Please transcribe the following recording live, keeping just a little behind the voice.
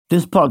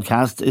This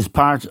podcast is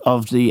part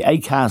of the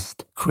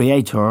Acast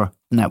Creator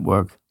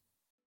Network.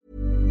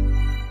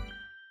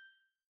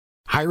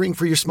 Hiring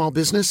for your small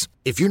business?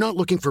 If you're not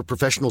looking for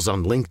professionals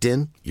on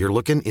LinkedIn, you're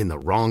looking in the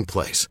wrong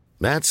place.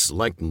 That's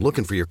like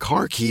looking for your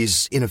car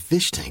keys in a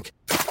fish tank.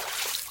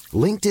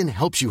 LinkedIn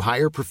helps you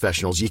hire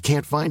professionals you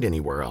can't find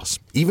anywhere else,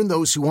 even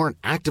those who aren't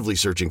actively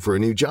searching for a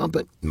new job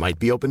but might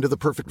be open to the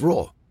perfect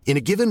role. In a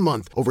given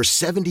month, over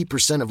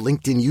 70% of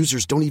LinkedIn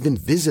users don't even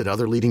visit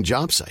other leading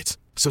job sites.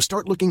 So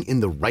start looking in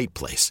the right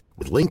place.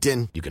 With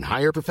LinkedIn, you can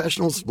hire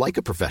professionals like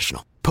a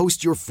professional.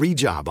 Post your free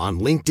job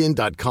on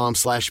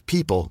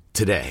linkedin.com/people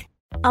today.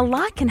 A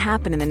lot can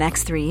happen in the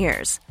next 3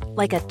 years.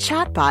 Like a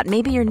chatbot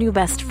may be your new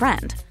best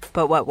friend.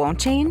 But what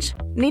won't change?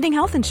 Needing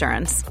health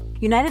insurance.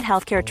 United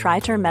Healthcare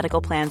Tri-Term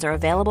Medical Plans are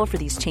available for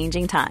these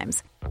changing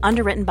times.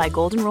 Underwritten by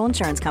Golden Rule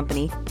Insurance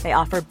Company, they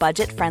offer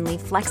budget-friendly,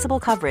 flexible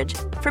coverage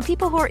for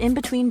people who are in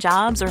between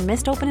jobs or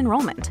missed open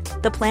enrollment.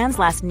 The plans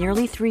last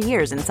nearly 3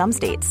 years in some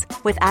states,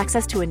 with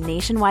access to a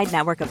nationwide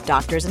network of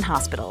doctors and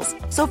hospitals.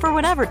 So for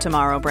whatever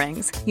tomorrow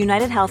brings,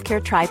 United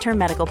Healthcare Tri-Term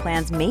Medical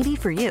Plans may be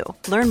for you.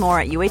 Learn more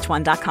at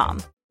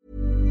uh1.com.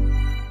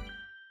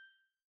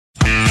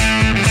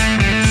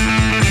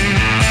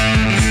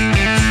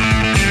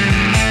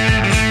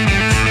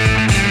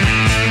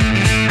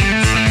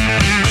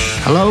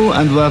 Hello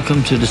and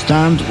welcome to The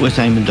Stand with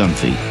Eamon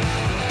Dunphy.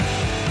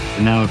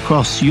 Now,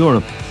 across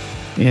Europe,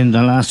 in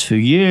the last few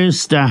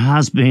years, there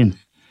has been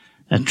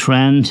a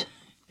trend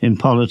in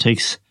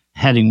politics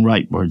heading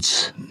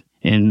rightwards.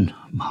 In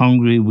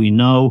Hungary, we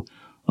know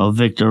of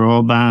Viktor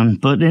Orban,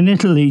 but in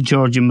Italy,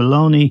 Giorgia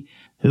Meloni,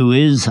 who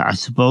is, I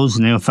suppose,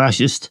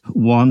 neo-fascist,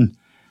 won.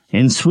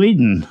 In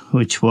Sweden,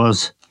 which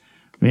was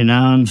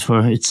renowned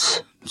for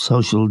its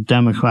social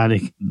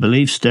democratic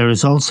beliefs, there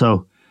is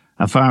also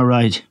a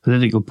far-right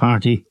political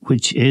party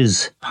which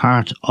is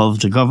part of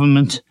the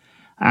government.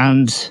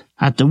 And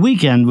at the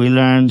weekend we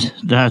learned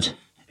that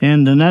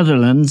in the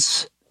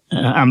Netherlands,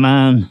 a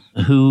man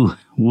who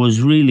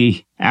was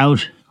really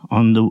out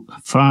on the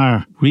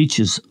far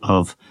reaches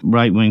of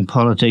right-wing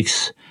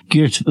politics,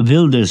 Geert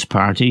Wilders'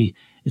 party,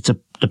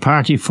 the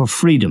Party for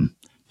Freedom,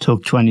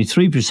 took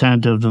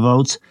 23% of the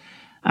votes,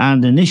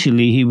 and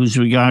initially he was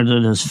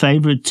regarded as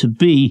favourite to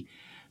be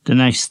the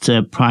next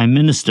Prime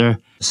Minister,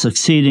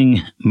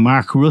 succeeding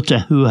Mark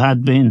Rutte, who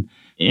had been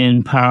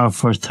in power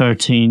for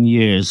 13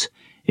 years.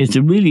 It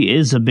really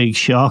is a big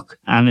shock,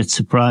 and it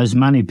surprised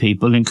many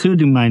people,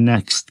 including my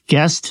next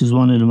guest, who's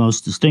one of the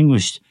most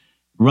distinguished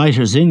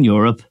writers in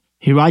Europe.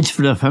 He writes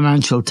for the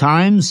Financial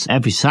Times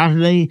every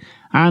Saturday,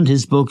 and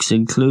his books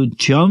include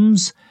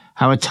Chums,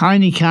 How a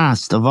Tiny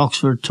Cast of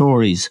Oxford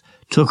Tories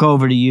Took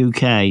Over the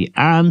UK,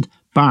 and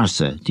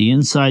Barca, the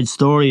inside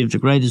story of the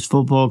greatest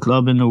football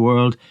club in the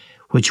world,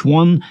 which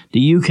won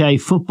the UK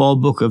Football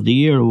Book of the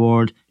Year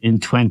award in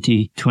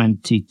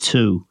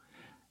 2022.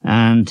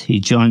 And he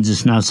joins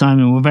us now.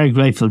 Simon, we're very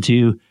grateful to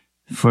you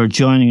for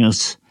joining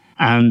us.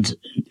 And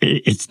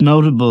it's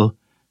notable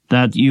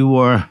that you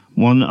were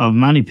one of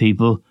many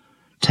people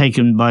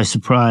taken by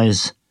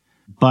surprise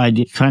by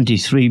the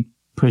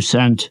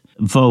 23%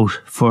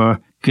 vote for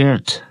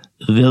Geert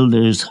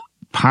Wilders'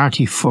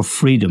 Party for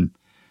Freedom.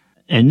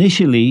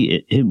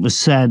 Initially, it was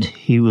said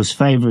he was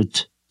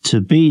favourite to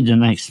be the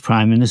next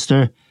Prime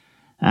Minister.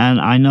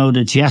 And I know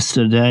that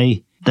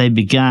yesterday they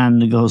began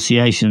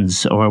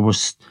negotiations, or were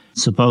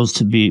supposed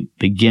to be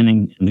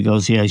beginning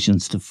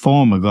negotiations to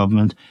form a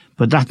government.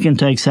 But that can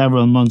take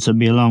several months and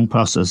be a long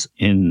process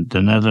in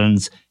the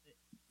Netherlands.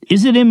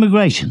 Is it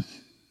immigration?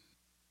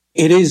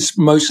 It is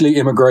mostly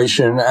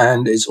immigration,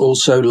 and it's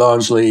also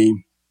largely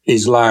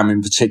Islam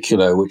in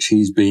particular, which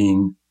he's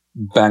been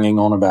banging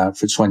on about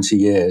for 20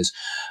 years.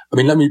 I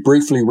mean, let me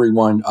briefly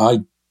rewind.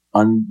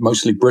 I'm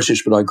mostly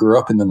British, but I grew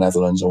up in the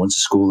Netherlands. I went to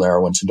school there.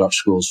 I went to Dutch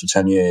schools for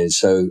 10 years.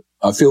 So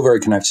I feel very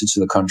connected to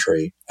the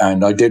country.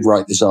 And I did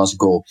write this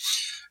article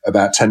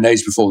about 10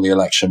 days before the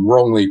election,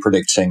 wrongly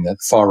predicting that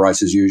the far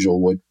right, as usual,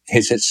 would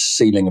hit its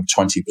ceiling of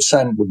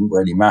 20%, wouldn't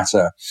really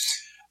matter.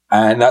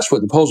 And that's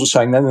what the polls were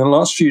saying. Then in the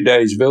last few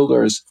days,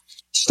 Wilders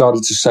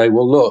started to say,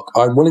 well, look,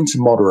 I'm willing to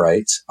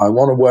moderate. I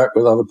want to work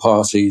with other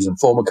parties and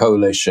form a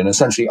coalition.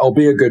 Essentially, I'll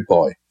be a good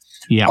boy.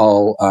 Yeah.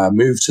 I'll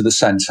move to the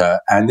centre.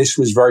 And this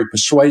was very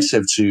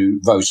persuasive to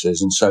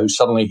voters. And so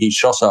suddenly he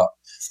shot up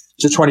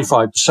to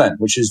 25%,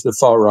 which is the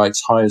far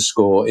right's highest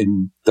score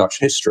in Dutch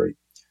history.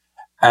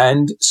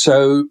 And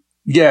so,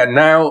 yeah,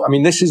 now, I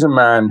mean, this is a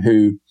man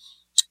who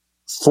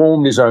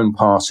formed his own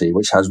party,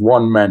 which has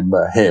one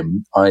member,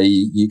 him,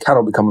 i.e. you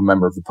cannot become a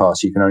member of the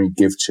party, you can only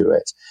give to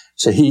it.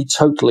 So he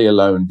totally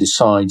alone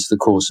decides the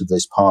course of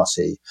this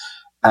party.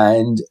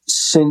 And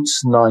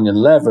since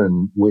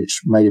 9/11,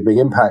 which made a big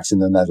impact in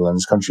the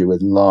Netherlands, country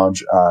with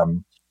large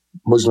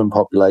Muslim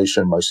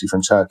population, mostly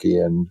from Turkey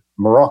and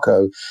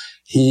Morocco,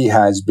 he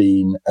has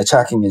been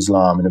attacking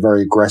Islam in a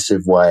very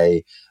aggressive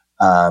way.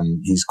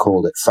 He's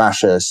called it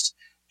fascist.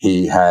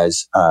 He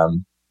has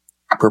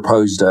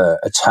proposed a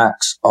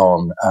tax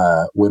on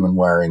women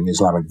wearing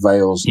Islamic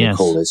veils. Yes. They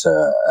call it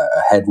a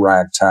head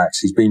rag tax.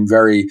 He's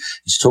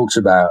talked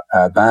about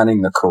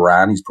banning the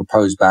Quran. He's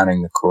proposed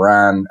banning the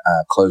Quran,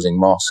 closing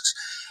mosques.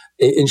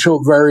 In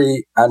short,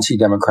 very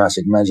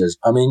anti-democratic measures.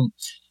 I mean,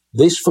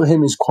 this for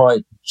him is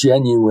quite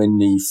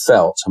genuinely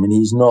felt. I mean,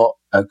 he's not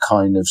a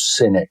kind of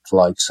cynic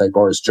like, say,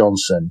 Boris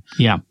Johnson.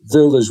 Yeah.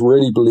 Wilders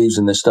really believes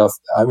in this stuff.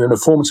 I mean, a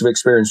formative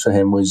experience for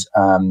him was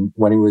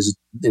when he was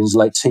in his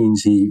late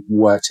teens, he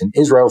worked in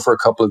Israel for a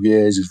couple of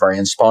years. He was very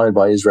inspired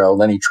by Israel.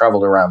 Then he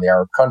traveled around the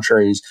Arab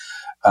countries,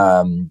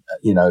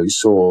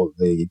 saw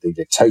the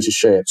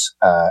dictatorships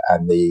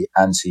and the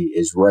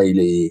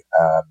anti-Israeli,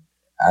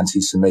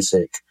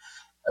 anti-Semitic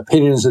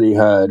opinions that he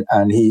heard,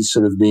 and he's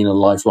sort of been a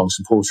lifelong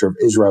supporter of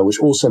Israel, which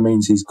also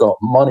means he's got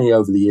money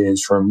over the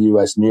years from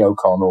US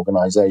neocon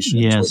organizations.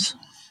 Yes.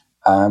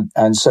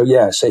 So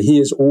he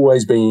has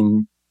always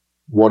been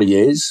what he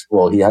is.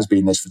 Well, he has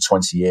been this for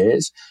 20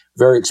 years,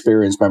 very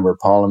experienced member of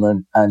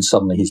parliament, and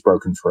suddenly he's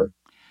broken through.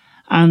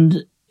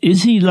 And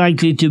is he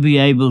likely to be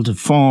able to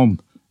form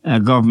a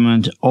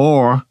government,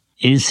 or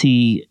is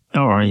he,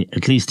 or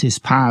at least his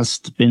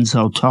past, been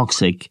so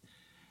toxic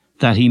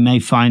that he may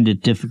find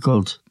it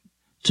difficult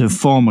to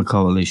form a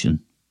coalition?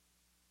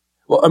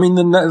 Well, I mean,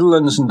 the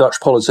Netherlands and Dutch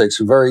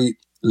politics are very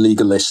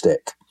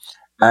legalistic.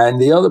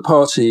 And the other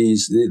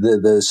parties,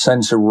 the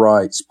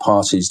centre-right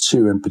parties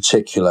too in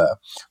particular,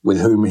 with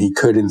whom he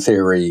could in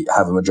theory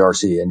have a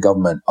majority in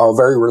government, are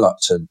very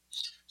reluctant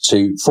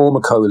to form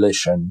a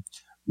coalition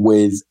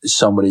with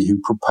somebody who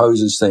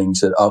proposes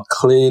things that are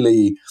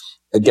clearly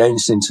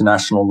against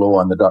international law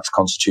and the Dutch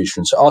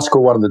constitution. So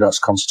Article 1 of the Dutch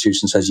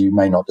constitution says you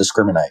may not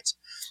discriminate.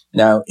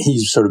 Now,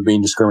 he's sort of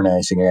been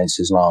discriminating against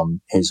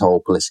Islam his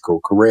whole political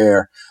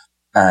career.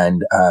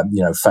 And,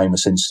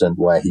 famous incident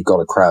where he got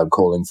a crowd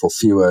calling for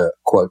fewer,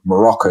 quote,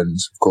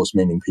 Moroccans, of course,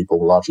 meaning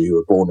people largely who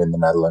were born in the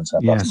Netherlands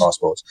and have Dutch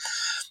passports.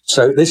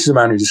 So this is a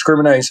man who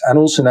discriminates. And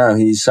also now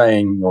he's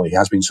saying, or he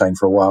has been saying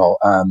for a while,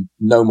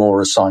 no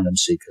more asylum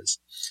seekers.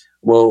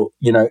 Well,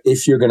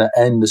 if you're going to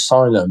end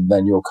asylum,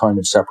 then you're kind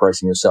of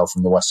separating yourself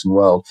from the Western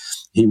world.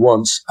 He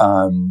wants,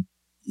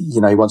 he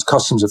wants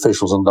customs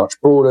officials on Dutch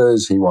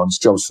borders. He wants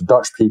jobs for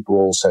Dutch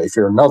people. So if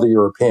you're another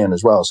European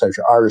as well, so if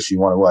you're Irish, you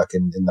want to work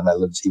in the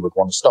Netherlands, he would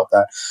want to stop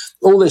that.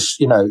 All this,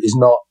 is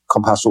not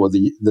compatible with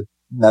the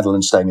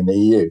Netherlands staying in the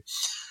EU.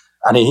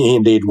 And he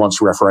indeed wants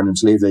a referendum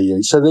to leave the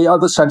EU. So the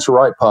other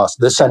centre-right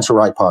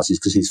parties,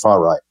 because he's far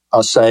right,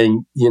 are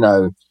saying,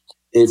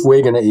 if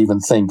we're going to even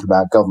think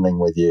about governing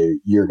with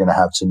you, you're going to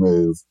have to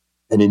move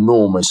an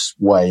enormous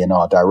way in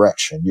our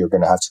direction. You're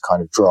going to have to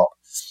kind of drop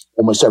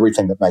almost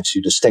everything that makes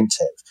you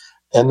distinctive.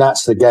 And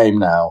that's the game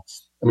now.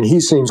 I mean, he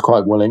seems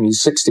quite willing.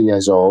 He's 60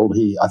 years old.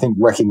 He, I think,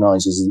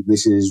 recognizes that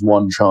this is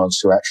one chance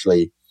to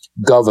actually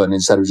govern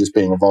instead of just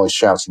being a voice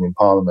shouting in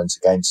parliament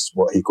against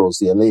what he calls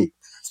the elite.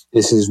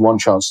 This is one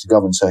chance to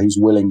govern. So he's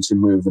willing to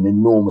move an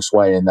enormous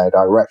way in their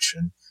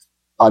direction.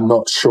 I'm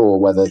not sure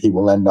whether he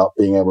will end up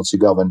being able to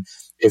govern.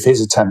 If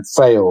his attempt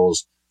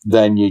fails,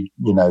 then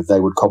they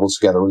would cobble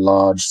together a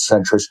large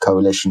centrist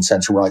coalition,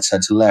 centre-right,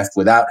 centre-left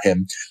without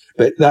him.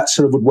 But that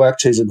sort of would work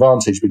to his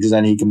advantage, because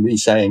then he can be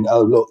saying,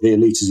 oh, look, the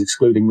elite is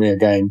excluding me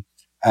again,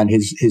 and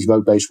his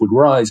vote base would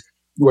rise.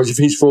 Whereas if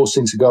he's forced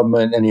into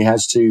government and he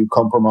has to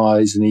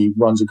compromise and he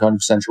runs a kind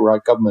of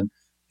centre-right government,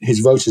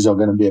 his voters are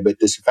going to be a bit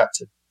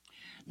disaffected.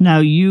 Now,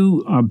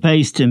 you are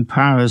based in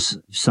Paris,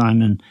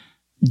 Simon.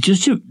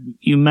 Just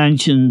you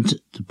mentioned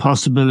the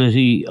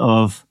possibility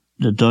of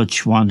the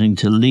Dutch wanting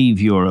to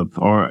leave Europe,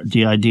 or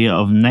the idea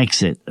of an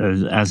exit,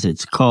 as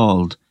it's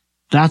called.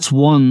 That's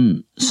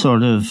one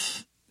sort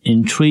of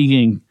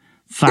intriguing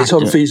factor. It's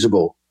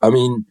unfeasible. I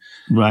mean,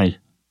 right.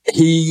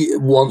 He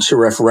wants a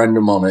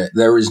referendum on it.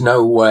 There is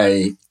no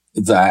way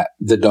that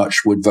the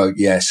Dutch would vote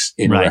yes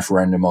in a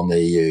referendum on the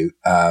EU.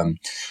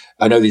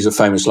 I know these are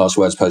famous last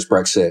words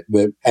post-Brexit,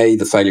 but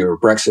the failure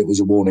of Brexit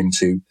was a warning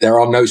to, there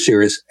are no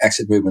serious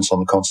exit movements on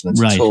the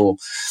continent at all.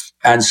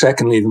 And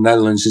secondly, the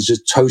Netherlands is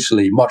just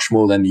totally, much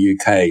more than the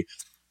UK,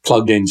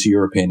 plugged into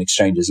European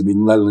exchanges. I mean,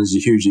 the Netherlands is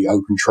a hugely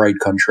open trade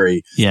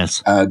country.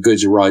 Yes.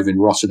 Goods arrive in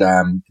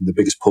Rotterdam, the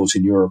biggest port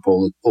in Europe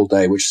all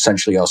day, which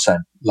essentially are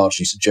sent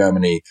largely to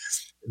Germany.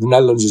 The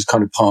Netherlands is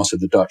kind of part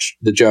of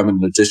the German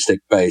logistic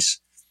base.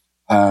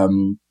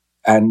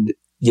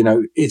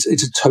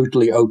 It's a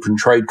totally open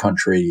trade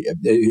country.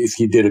 If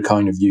you did a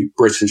kind of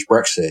British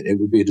Brexit, it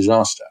would be a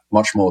disaster,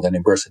 much more than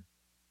in Britain.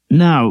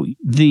 Now,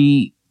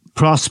 the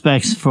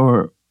prospects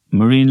for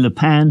Marine Le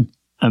Pen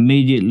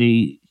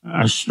immediately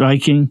are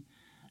striking.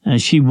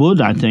 She would,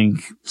 I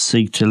think,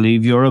 seek to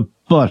leave Europe,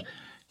 but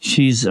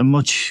she's a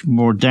much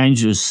more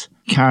dangerous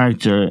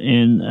character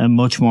in a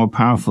much more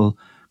powerful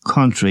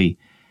country.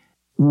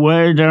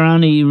 Were there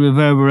any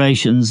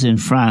reverberations in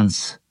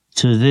France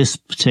to this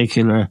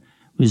particular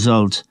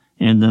result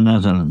in the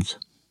Netherlands?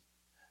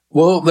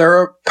 Well, there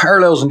are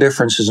parallels and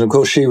differences. And of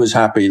course, she was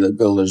happy that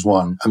Wilders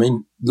won. I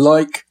mean,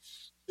 like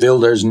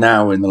Wilders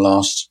now in the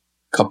last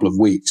couple of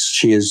weeks,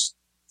 she has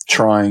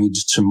trying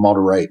to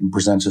moderate and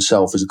present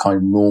herself as a kind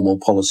of normal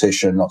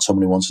politician, not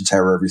someone who wants to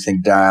tear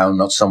everything down,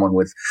 not someone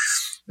with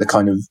the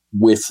kind of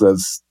whiff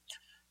of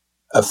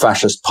a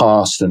fascist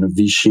past and a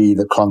Vichy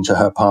that clung to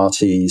her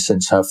party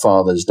since her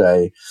father's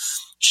day.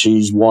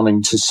 She's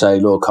wanting to say,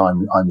 look,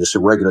 I'm just a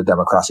regular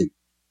democratic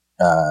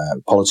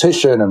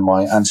politician, and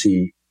my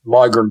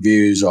anti-migrant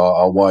views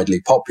are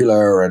widely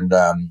popular, and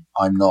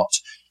I'm not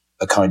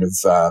a kind of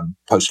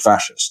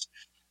post-fascist,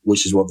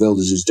 which is what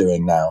Wilders is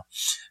doing now.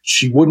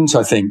 She wouldn't,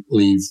 I think,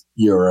 leave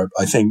Europe.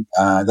 I think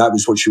that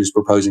was what she was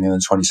proposing in the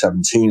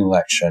 2017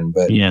 election.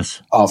 But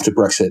yes, after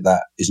Brexit,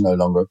 that is no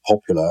longer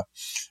popular.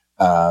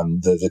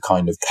 The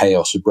kind of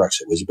chaos of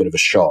Brexit was a bit of a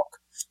shock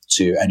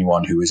to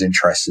anyone who was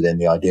interested in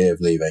the idea of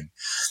leaving.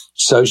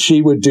 So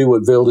she would do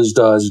what Wilders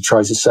does and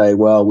try to say,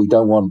 well, we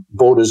don't want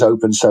borders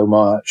open so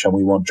much, and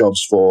we want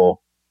jobs for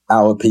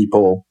our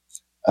people,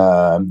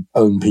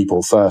 own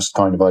people first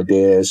kind of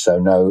idea. So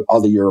no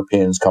other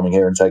Europeans coming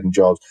here and taking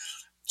jobs.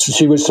 So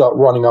she would start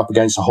running up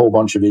against a whole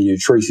bunch of EU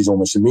treaties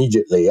almost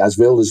immediately, as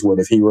Wilders would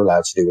if he were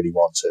allowed to do what he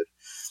wanted.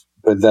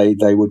 But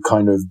they would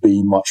kind of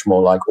be much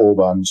more like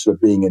Orban, sort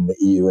of being in the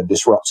EU and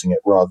disrupting it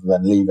rather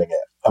than leaving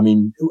it. I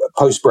mean,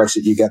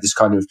 post-Brexit, you get this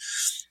kind of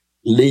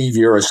leave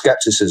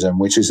Euroscepticism,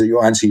 which is that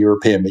you're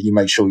anti-European, but you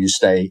make sure you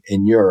stay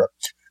in Europe.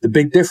 The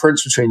big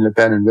difference between Le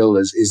Pen and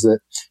Wilders is that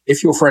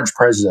if you're French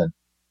president,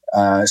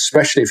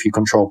 especially if you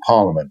control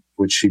parliament,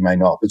 which she may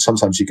not, but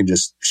sometimes you can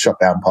just shut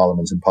down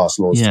parliament and pass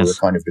laws through a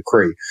kind of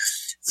decree.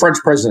 French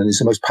president is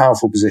the most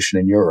powerful position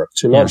in Europe.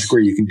 To a large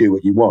degree, you can do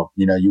what you want.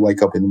 You know, you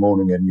wake up in the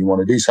morning and you want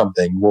to do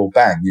something, well,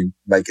 bang, you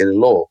make it a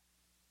law.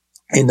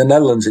 In the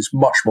Netherlands, it's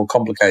much more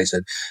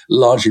complicated,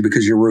 largely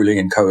because you're ruling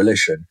in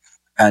coalition.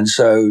 And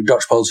so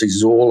Dutch politics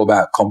is all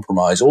about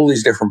compromise. All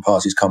these different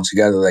parties come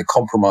together, they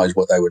compromise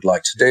what they would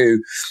like to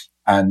do,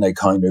 and they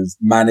kind of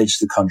manage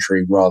the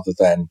country rather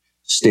than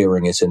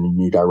steering it in a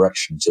new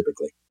direction,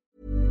 typically.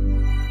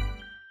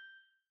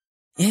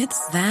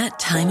 It's that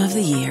time of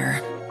the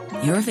year.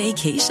 Your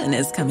vacation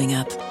is coming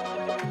up.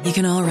 You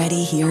can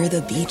already hear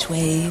the beach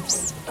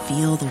waves,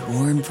 feel the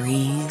warm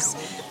breeze,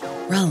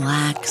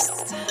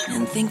 relax,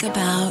 and think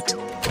about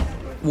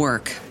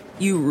work.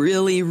 You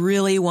really,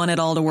 really want it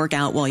all to work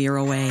out while you're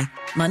away.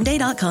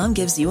 Monday.com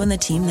gives you and the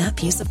team that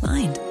peace of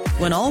mind.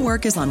 When all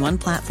work is on one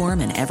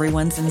platform and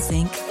everyone's in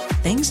sync,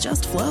 things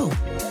just flow.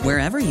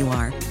 Wherever you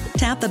are,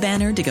 tap the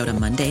banner to go to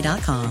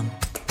Monday.com.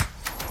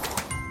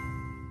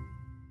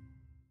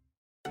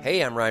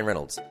 Hey, I'm Ryan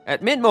Reynolds.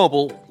 At Mint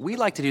Mobile, we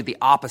like to do the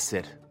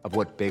opposite of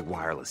what Big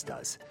Wireless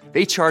does.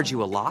 They charge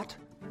you a lot,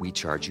 we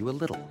charge you a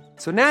little.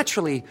 So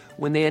naturally,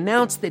 when they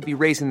announced they'd be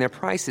raising their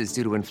prices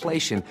due to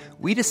inflation,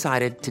 we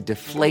decided to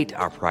deflate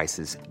our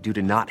prices due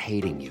to not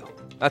hating you.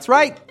 That's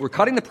right. We're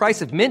cutting the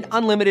price of Mint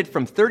Unlimited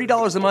from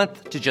 $30 a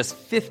month to just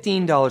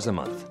 $15 a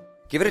month.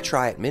 Give it a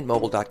try at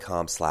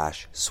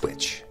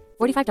mintmobile.com/switch.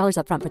 $45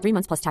 up front for 3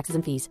 months plus taxes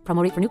and fees.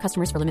 Promo rate for new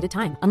customers for limited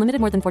time.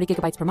 Unlimited more than 40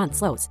 gigabytes per month.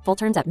 Slows full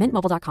terms at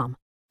mintmobile.com.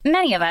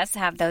 Many of us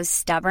have those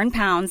stubborn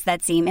pounds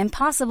that seem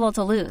impossible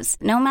to lose,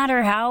 no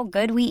matter how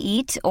good we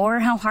eat or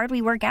how hard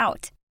we work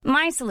out.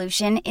 My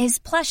solution is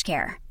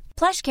PlushCare.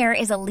 PlushCare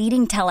is a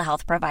leading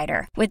telehealth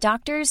provider with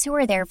doctors who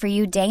are there for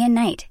you day and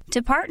night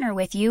to partner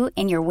with you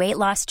in your weight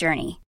loss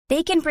journey.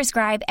 They can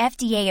prescribe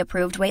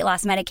FDA-approved weight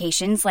loss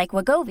medications like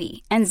Wegovy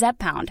and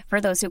Zepbound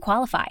for those who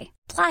qualify.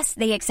 Plus,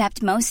 they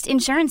accept most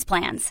insurance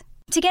plans.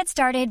 To get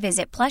started,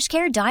 visit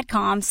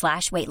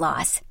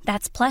plushcare.com/weightloss.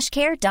 That's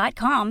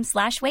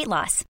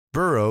plushcare.com/weightloss.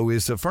 Burrow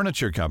is a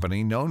furniture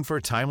company known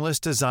for timeless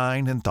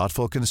design and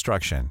thoughtful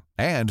construction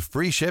and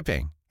free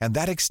shipping, and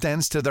that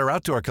extends to their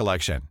outdoor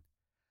collection.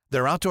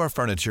 Their outdoor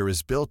furniture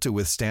is built to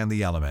withstand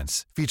the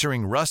elements,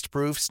 featuring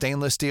rust-proof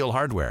stainless steel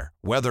hardware,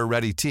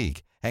 weather-ready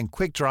teak, and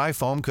quick-dry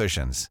foam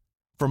cushions.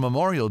 For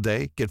Memorial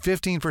Day, get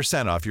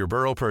 15% off your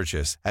Burrow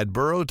purchase at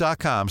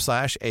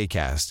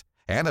burrow.com/acast.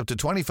 And up to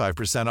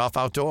 25% off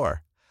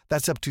outdoor.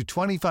 That's up to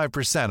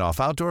 25% off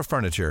outdoor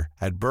furniture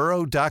at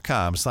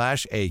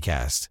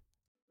burrow.com/acast.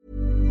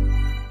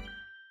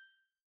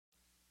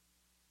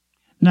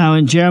 Now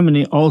in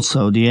Germany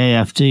also, the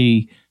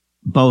AfD,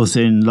 both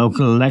in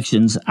local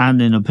elections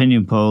and in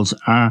opinion polls,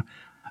 are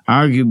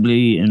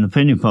arguably in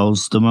opinion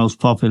polls the most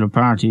popular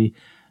party.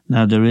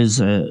 Now there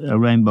is a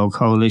rainbow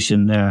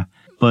coalition there,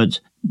 but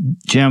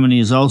Germany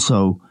is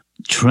also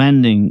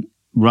trending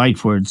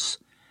rightwards.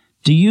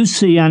 Do you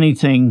see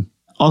anything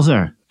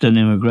other than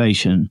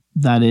immigration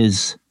that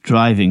is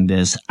driving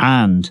this?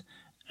 And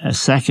a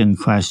second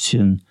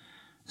question,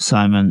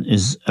 Simon,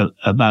 is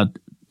about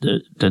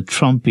the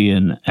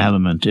Trumpian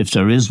element, if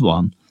there is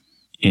one,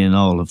 in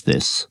all of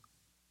this.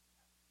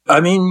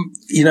 I mean,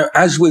 you know,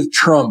 as with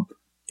Trump,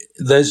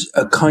 there's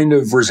a kind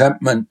of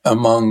resentment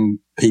among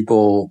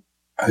people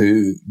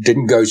who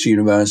didn't go to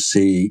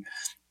university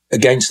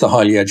against the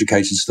highly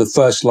educated. So the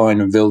first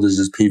line of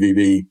Wilders'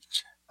 PVV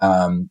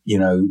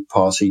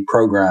party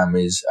program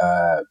is,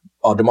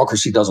 our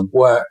democracy doesn't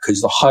work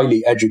because the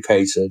highly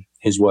educated,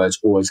 his words,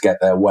 always get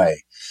their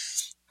way.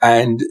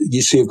 And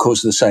you see, of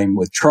course, the same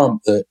with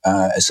Trump, that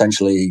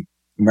essentially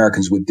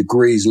Americans with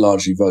degrees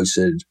largely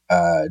voted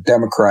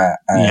Democrat,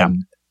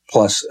 and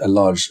plus a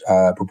large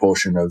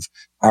proportion of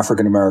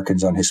African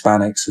Americans and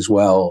Hispanics as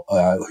well,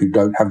 who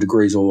don't have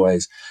degrees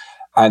always.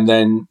 And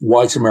then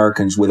white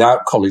Americans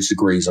without college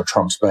degrees are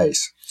Trump's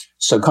base.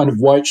 So kind of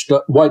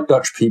white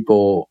Dutch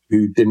people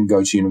who didn't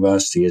go to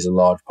university is a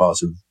large part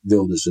of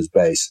Wilders'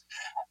 base.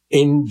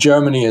 In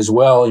Germany as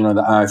well,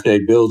 the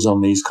AfD builds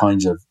on these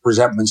kinds of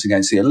resentments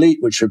against the elite,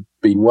 which have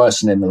been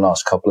worsened in the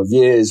last couple of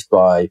years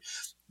by a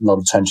lot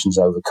of tensions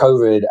over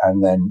COVID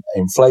and then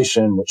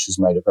inflation, which has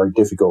made it very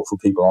difficult for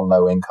people on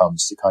low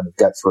incomes to kind of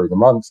get through the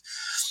month.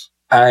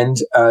 And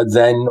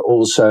then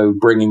also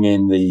bringing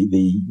in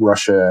the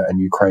Russia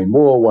and Ukraine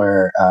war,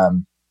 where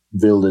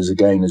Wilders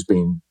again has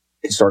been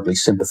historically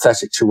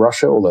sympathetic to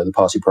Russia, although the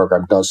party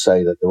program does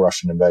say that the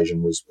Russian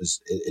invasion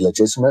was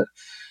illegitimate.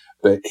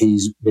 But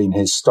he's been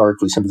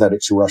historically sympathetic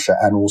to Russia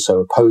and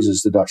also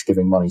opposes the Dutch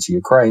giving money to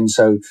Ukraine.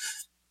 So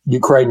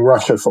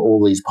Ukraine-Russia for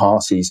all these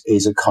parties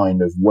is a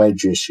kind of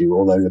wedge issue,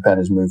 although Le Pen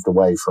has moved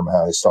away from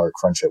her historic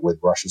friendship with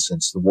Russia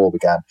since the war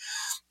began.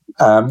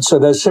 So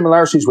there's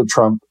similarities with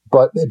Trump,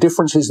 but the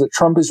difference is that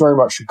Trump is very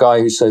much a guy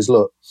who says,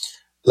 look,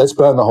 let's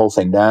burn the whole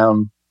thing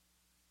down.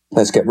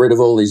 Let's get rid of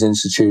all these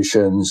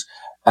institutions.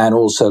 And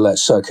also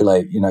let's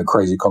circulate,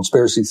 crazy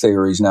conspiracy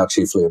theories, now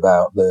chiefly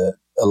about the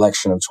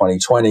election of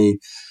 2020,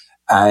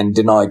 and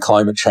deny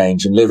climate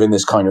change and live in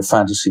this kind of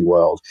fantasy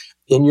world.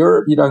 In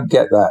Europe, you don't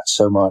get that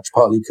so much,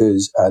 partly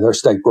because there are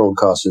state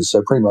broadcasters.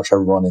 So pretty much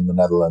everyone in the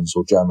Netherlands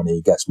or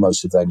Germany gets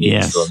most of their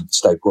news from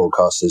state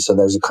broadcasters. So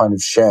there's a kind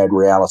of shared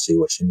reality,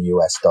 which in the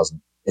US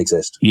doesn't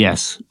exist.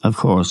 Yes, of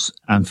course.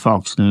 And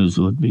Fox News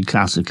would be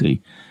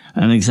classically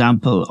an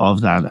example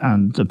of that,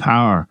 and the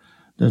power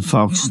that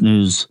Fox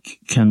News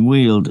can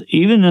wield.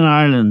 Even in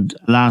Ireland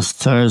last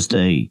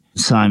Thursday,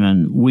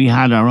 Simon, we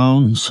had our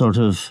own sort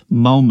of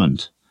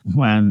moment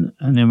when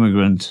an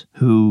immigrant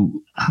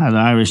who had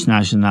Irish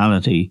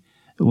nationality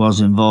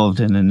was involved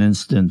in an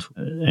incident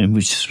in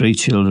which 3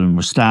 children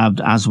were stabbed,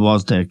 as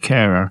was their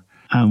carer.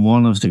 And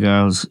one of the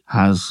girls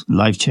has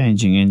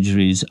life-changing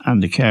injuries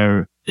and the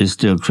carer is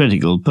still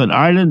critical. But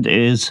Ireland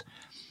is,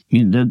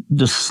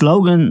 the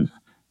slogan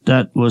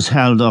that was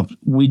held up,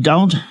 we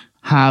don't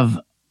have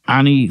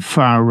any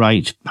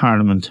far-right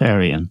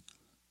parliamentarian.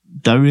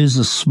 There is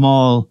a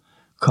small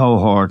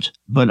cohort,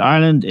 but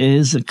Ireland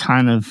is a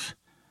kind of,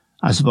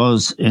 I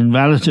suppose, in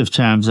relative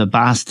terms, a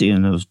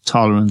bastion of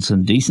tolerance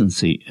and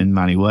decency in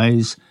many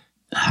ways.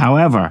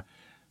 However,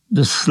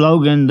 the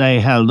slogan they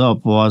held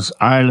up was,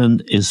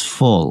 Ireland is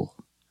full.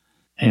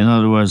 In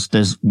other words,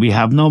 we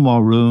have no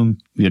more room.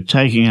 We're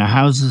taking our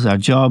houses, our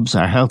jobs,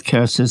 our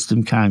healthcare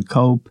system can't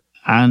cope.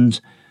 And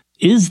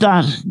is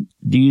that,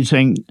 do you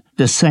think,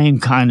 the same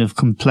kind of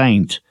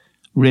complaint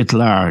writ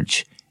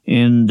large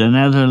in the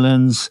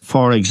Netherlands,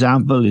 for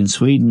example, in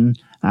Sweden,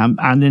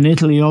 and in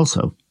Italy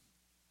also?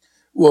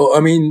 Well,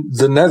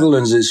 the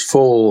Netherlands is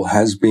full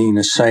has been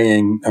a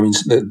saying.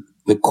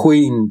 The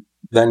Queen,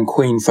 then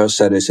Queen, first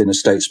said it in a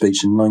state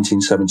speech in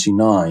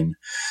 1979.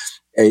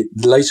 It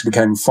later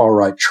became a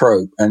far-right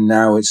trope, and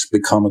now it's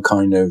become a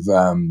kind of,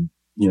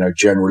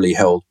 generally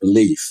held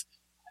belief.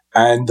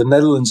 And the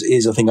Netherlands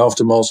is, I think,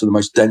 after Malta, the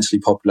most densely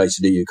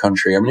populated EU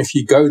country. If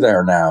you go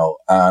there now,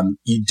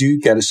 you do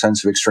get a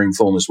sense of extreme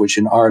fullness, which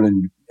in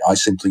Ireland, I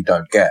simply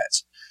don't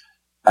get.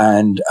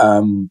 And,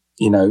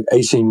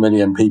 18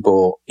 million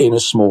people in a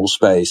small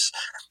space.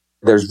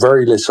 There's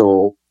very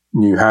little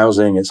new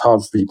housing. It's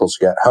hard for people to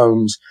get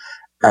homes.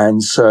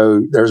 And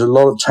so there's a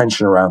lot of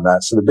tension around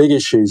that. So the big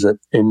issues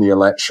in the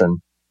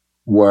election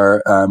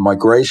were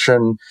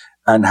migration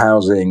and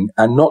housing,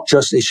 and not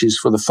just issues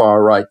for the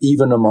far right.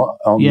 Even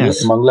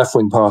among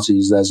left-wing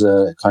parties, there's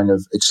a kind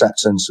of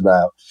acceptance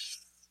about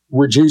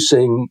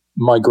reducing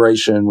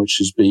migration, which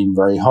has been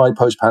very high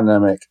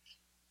post-pandemic.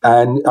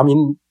 And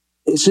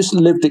it's just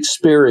lived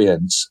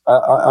experience.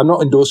 I'm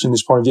not endorsing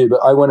this point of view,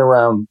 but I went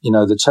around,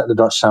 the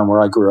Dutch town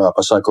where I grew up.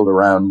 I cycled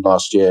around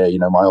last year,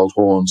 my old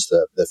Horns,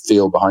 the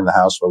field behind the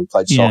house where we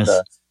played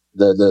soccer,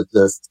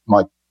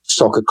 my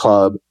soccer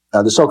club.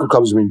 The soccer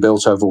club has been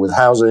built over with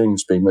housing.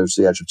 It's been moved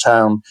to the edge of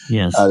town.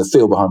 Yes. The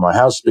field behind my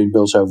house has been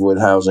built over with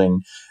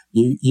housing.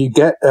 You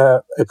get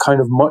a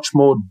kind of much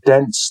more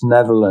dense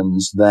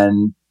Netherlands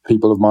than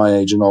people of my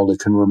age and older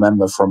can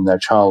remember from their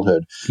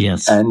childhood.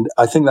 Yes. And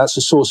I think that's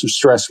a source of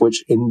stress,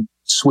 which in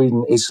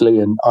Sweden, Italy,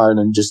 and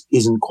Ireland just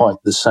isn't quite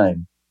the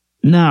same.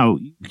 Now,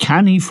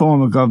 can he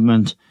form a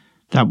government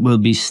that will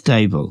be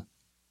stable?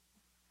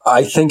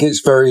 I think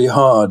it's very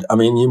hard.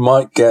 You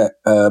might get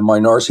a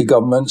minority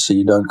government, so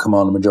you don't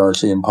command a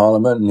majority in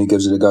parliament, and he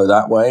gives it a go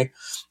that way.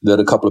 That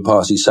a couple of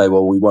parties say,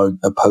 well, we won't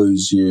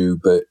oppose you,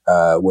 but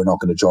we're not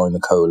going to join the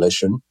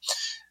coalition.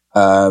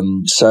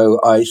 So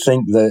I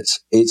think that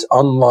it's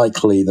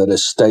unlikely that a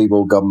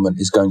stable government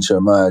is going to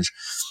emerge.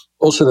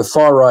 Also, the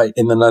far right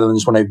in the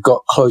Netherlands, when they've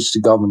got close to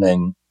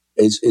governing,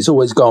 it's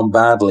always gone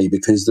badly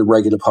because the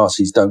regular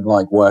parties don't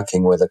like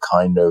working with a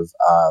kind of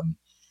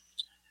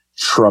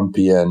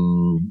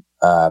Trumpian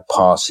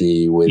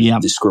party with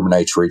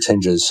discriminatory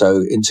tinges.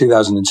 So in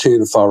 2002,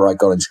 the far right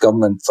got into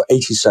government for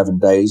 87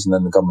 days, and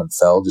then the government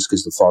fell just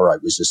because the far right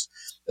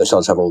they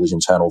started to have all these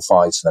internal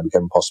fights, and they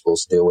became impossible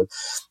to deal with.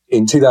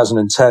 In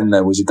 2010,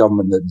 there was a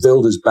government that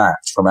Wilders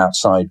backed from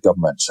outside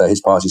government. So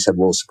his party said,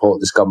 we'll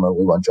support this government,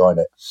 we won't join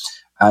it.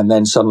 And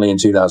then suddenly in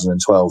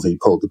 2012, he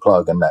pulled the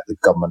plug and let the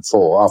government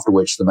fall, after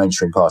which the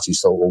mainstream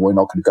parties thought, well, we're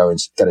not going to go and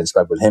get into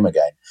bed with him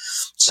again.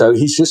 So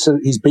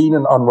he's been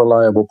an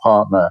unreliable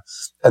partner.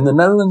 And the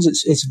Netherlands,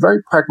 it's a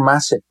very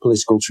pragmatic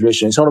political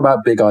tradition. It's not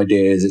about big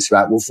ideas. It's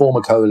about, we'll form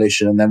a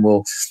coalition and then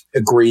we'll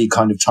agree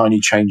kind of tiny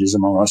changes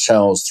among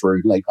ourselves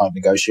through late night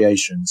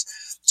negotiations.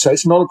 So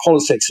it's not a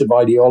politics of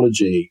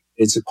ideology.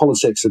 It's a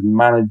politics of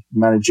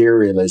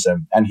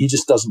managerialism. And he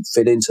just doesn't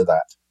fit into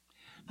that.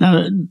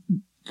 Now,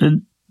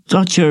 the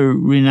Dutch are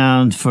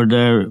renowned for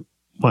their,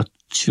 what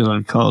should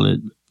I call it,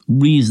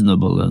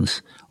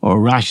 reasonableness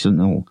or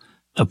rational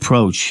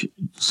approach,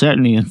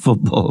 certainly in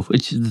football,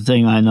 which is the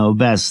thing I know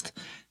best.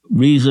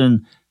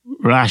 Reason,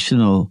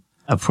 rational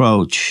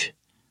approach.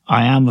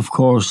 I am, of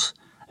course,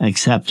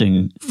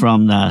 accepting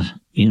from that,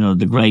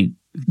 the great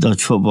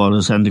Dutch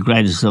footballers and the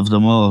greatest of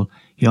them all,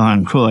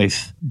 Johan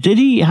Cruyff.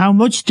 How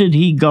much did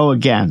he go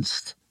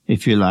against,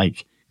 if you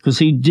like? Because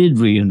he did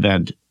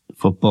reinvent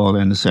football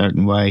in a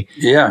certain way.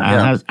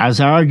 And has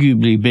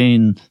arguably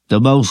been the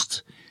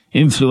most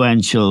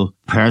influential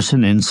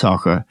person in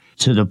soccer,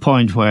 to the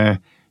point where,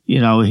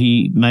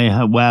 he may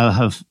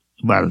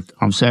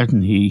I'm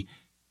certain he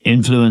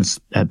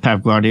influenced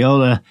Pep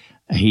Guardiola.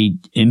 He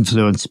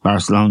influenced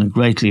Barcelona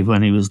greatly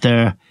when he was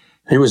there.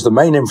 He was the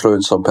main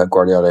influence on Pep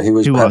Guardiola. He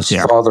was Pep's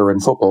father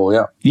in football,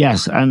 yeah.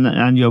 Yes,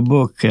 and your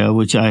book,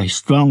 which I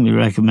strongly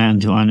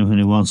recommend to anyone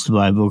who wants to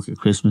buy a book at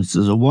Christmas,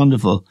 is a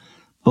wonderful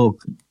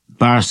book,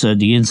 Barca,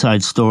 the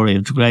inside story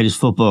of the greatest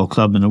football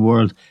club in the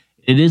world.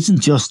 It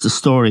isn't just a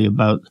story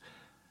about,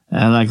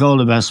 like all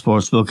the best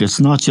sports books,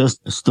 it's not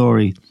just a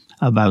story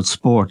about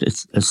sport.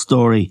 It's a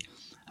story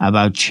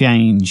about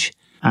change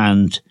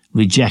and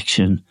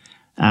rejection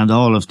and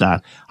all of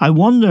that. I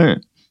wonder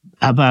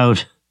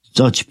about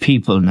Dutch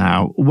people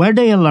now. Were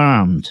they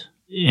alarmed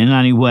in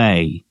any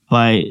way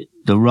by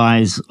the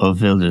rise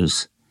of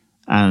Wilders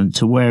and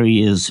to where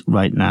he is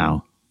right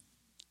now?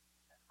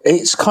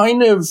 It's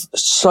kind of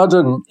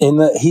sudden in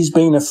that he's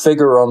been a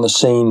figure on the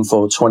scene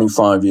for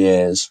 25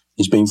 years.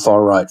 He's been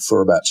far right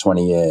for about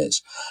 20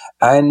 years.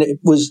 And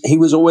he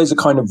was always a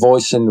kind of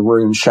voice in the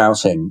room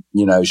shouting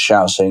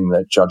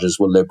that judges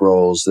were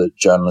liberals, that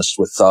journalists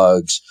were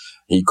thugs.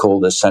 He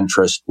called a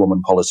centrist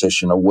woman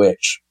politician a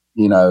witch.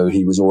 He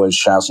was always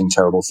shouting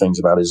terrible things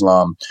about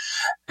Islam.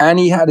 And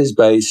he had his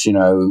base,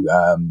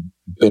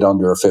 bit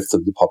under a fifth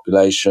of the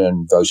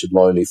population, voted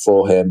loyally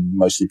for him,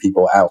 mostly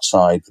people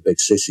outside the big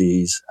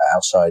cities,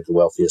 outside the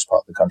wealthiest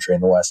part of the country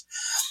in the West.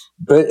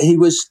 But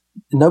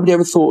nobody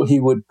ever thought he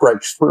would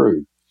break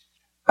through.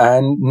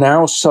 And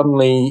now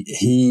suddenly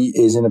he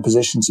is in a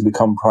position to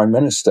become prime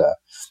minister.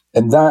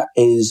 And that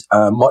is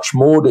much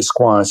more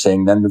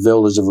disquieting than the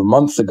Wilders of a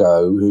month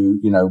ago, who,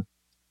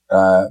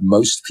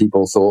 most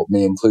people thought,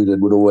 me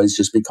included, would always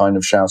just be kind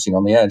of shouting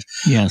on the edge.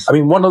 Yes. I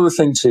mean, one other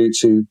thing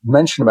to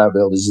mention about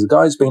Wilders is the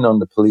guy's been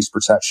under police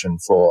protection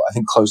for, I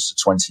think, close to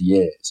 20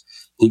 years.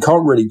 He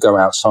can't really go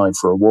outside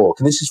for a walk.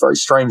 And this is very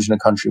strange in a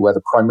country where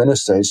the prime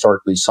minister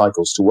historically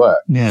cycles to work.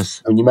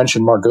 Yes. I mean, you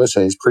mentioned Mark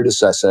Rutte, his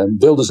predecessor, and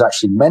Wilders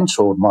actually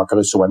mentored Mark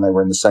Rutte when they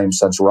were in the same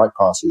centre-right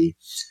party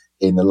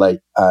in the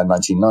late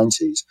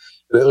 1990s.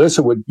 But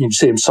Rutte you'd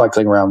see him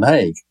cycling around The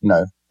Hague, he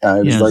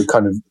was a very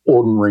kind of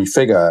ordinary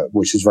figure,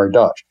 which is very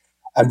Dutch.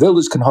 And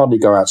Wilders can hardly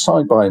go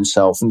outside by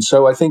himself. And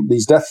so I think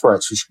these death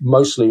threats, which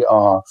mostly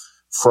are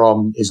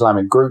from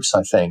Islamic groups,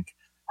 I think,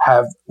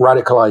 have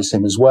radicalized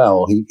him as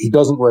well. He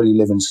doesn't really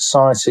live in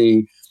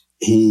society.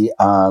 He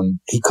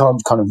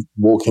can't kind of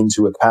walk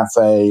into a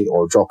cafe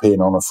or drop in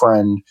on a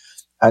friend.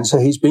 And so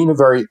he's been a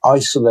very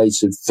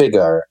isolated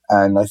figure.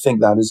 And I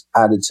think that has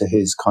added to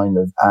his kind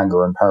of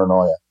anger and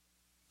paranoia.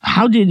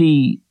 How did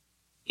he,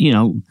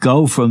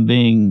 go from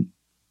being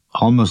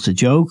almost a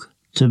joke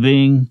to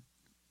being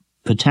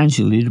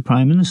potentially the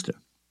prime minister?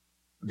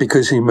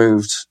 Because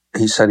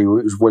he said he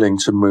was willing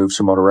to move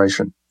to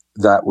moderation.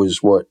 That was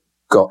what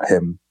got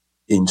him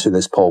into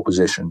this pole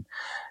position.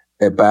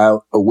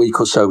 About a week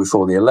or so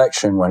before the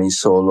election, when he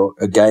saw, look,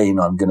 again,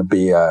 I'm going to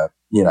be a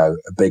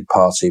big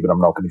party, but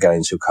I'm not going to get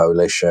into a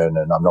coalition,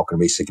 and I'm not going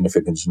to be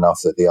significant enough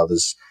that the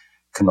others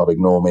cannot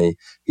ignore me.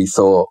 He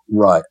thought,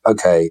 right,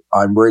 okay,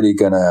 I'm really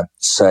going to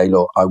say,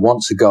 look, I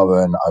want to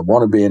govern. I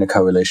want to be in a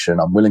coalition.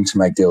 I'm willing to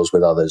make deals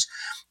with others.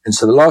 And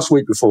so the last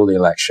week before the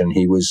election,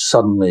 he was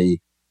suddenly,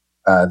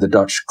 the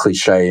Dutch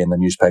cliche in the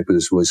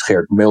newspapers was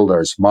Geert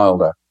Wilders,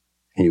 milder.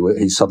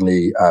 He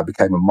suddenly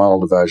became a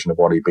milder version of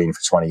what he'd been for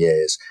 20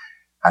 years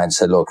and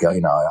said, look,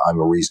 I'm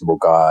a reasonable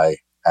guy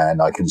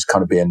and I can just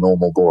kind of be a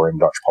normal, boring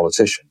Dutch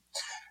politician.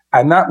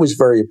 And that was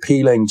very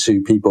appealing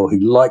to people who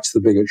liked the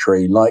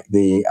bigotry, liked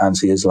the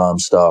anti-Islam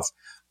stuff,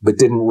 but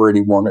didn't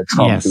really want a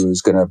Trump who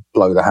was going to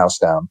blow the house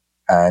down.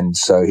 And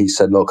so he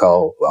said, look,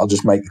 I'll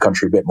just make the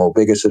country a bit more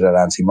bigoted and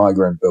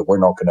anti-migrant, but we're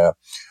not going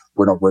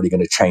we're not really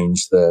going to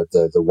change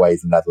the way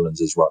the Netherlands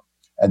is run.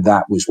 And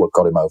that was what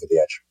got him over the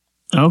edge.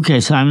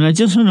 Okay, Simon, I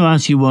just want to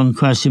ask you one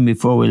question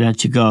before we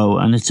let you go,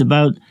 and it's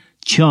about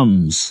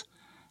Chums,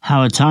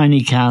 how a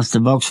tiny cast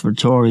of Oxford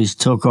Tories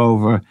took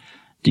over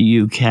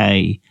the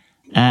UK.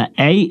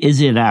 Is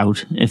it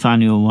out if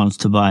anyone wants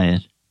to buy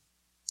it?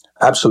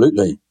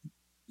 Absolutely.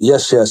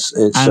 Yes. It's.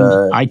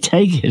 And I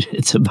take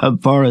it's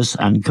about Boris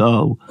and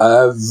Co.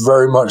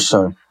 Very much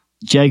so.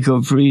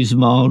 Jacob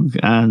Rees-Mogg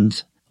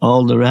and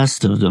all the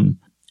rest of them.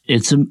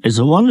 It's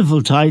a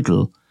wonderful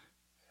title.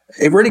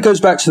 It really goes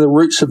back to the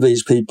roots of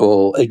these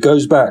people. It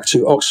goes back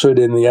to Oxford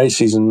in the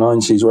 80s and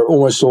 90s, where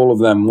almost all of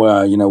them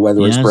were,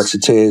 whether it's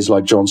Brexiteers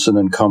like Johnson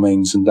and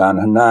Cummings and Dan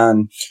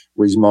Hannan,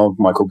 Rees-Mogg,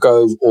 Michael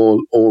Gove, or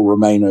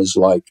Remainers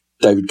like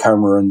David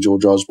Cameron,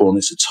 George Osborne.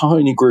 It's a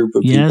tiny group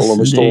of people,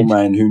 almost all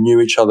men, who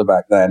knew each other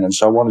back then. And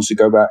so I wanted to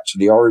go back to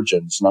the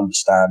origins and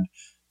understand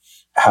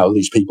how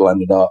these people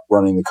ended up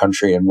running the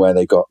country and where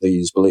they got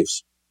these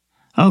beliefs.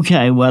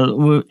 Okay,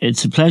 well,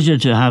 it's a pleasure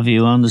to have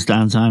you on the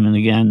stand, Simon,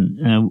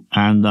 again.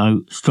 And I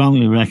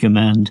strongly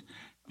recommend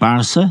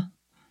Barca,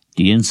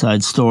 The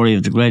Inside Story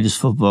of the Greatest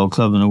Football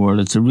Club in the World.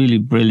 It's a really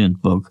brilliant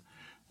book.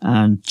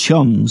 And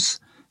Chums,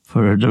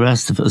 for the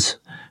rest of us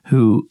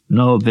who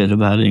know a bit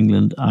about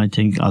England, I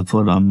think I'll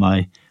put on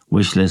my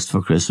wish list for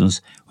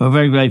Christmas. We're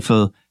very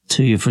grateful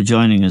to you for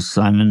joining us,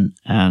 Simon.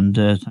 And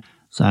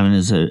Simon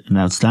is an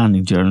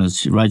outstanding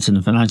journalist. She writes in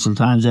the Financial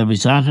Times every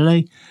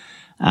Saturday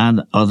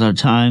and other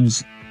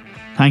times.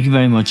 Thank you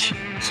very much,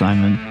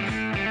 Simon.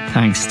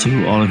 Thanks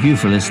to all of you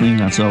for listening.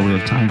 That's all we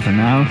have time for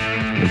now.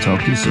 We'll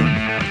talk to you soon.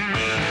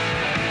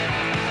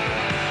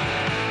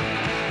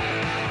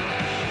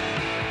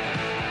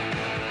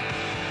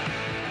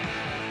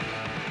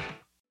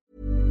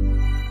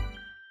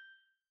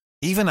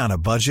 Even on a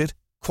budget,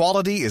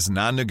 quality is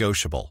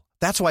non-negotiable.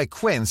 That's why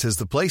Quince is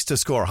the place to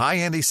score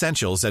high-end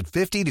essentials at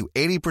 50 to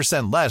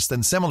 80% less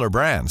than similar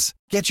brands.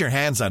 Get your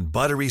hands on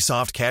buttery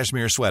soft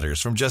cashmere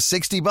sweaters from just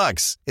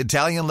 $60,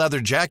 Italian leather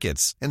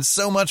jackets, and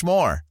so much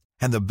more.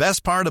 And the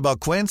best part about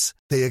Quince,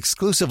 they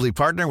exclusively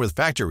partner with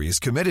factories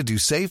committed to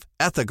safe,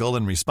 ethical,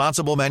 and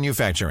responsible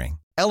manufacturing.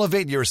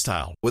 Elevate your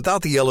style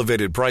without the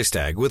elevated price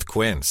tag with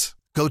Quince.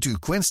 Go to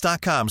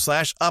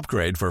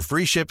quince.com/upgrade for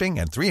free shipping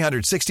and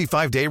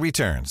 365-day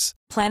returns.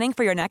 Planning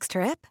for your next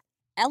trip?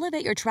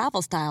 Elevate your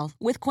travel style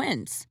with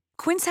Quince.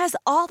 Quince has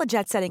all the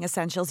jet-setting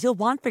essentials you'll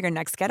want for your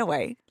next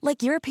getaway,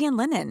 like European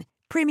linen,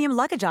 premium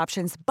luggage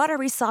options,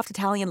 buttery soft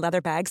Italian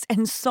leather bags,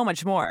 and so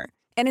much more.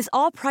 And is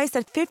all priced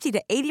at 50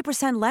 to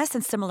 80% less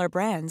than similar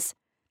brands.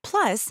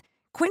 Plus,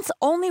 Quince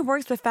only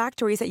works with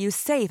factories that use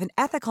safe and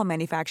ethical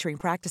manufacturing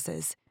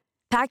practices.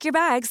 Pack your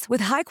bags with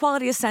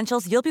high-quality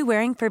essentials you'll be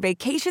wearing for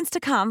vacations to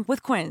come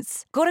with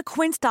Quince. Go to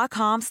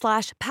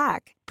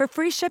quince.com/pack for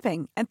free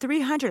shipping and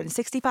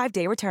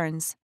 365-day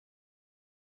returns.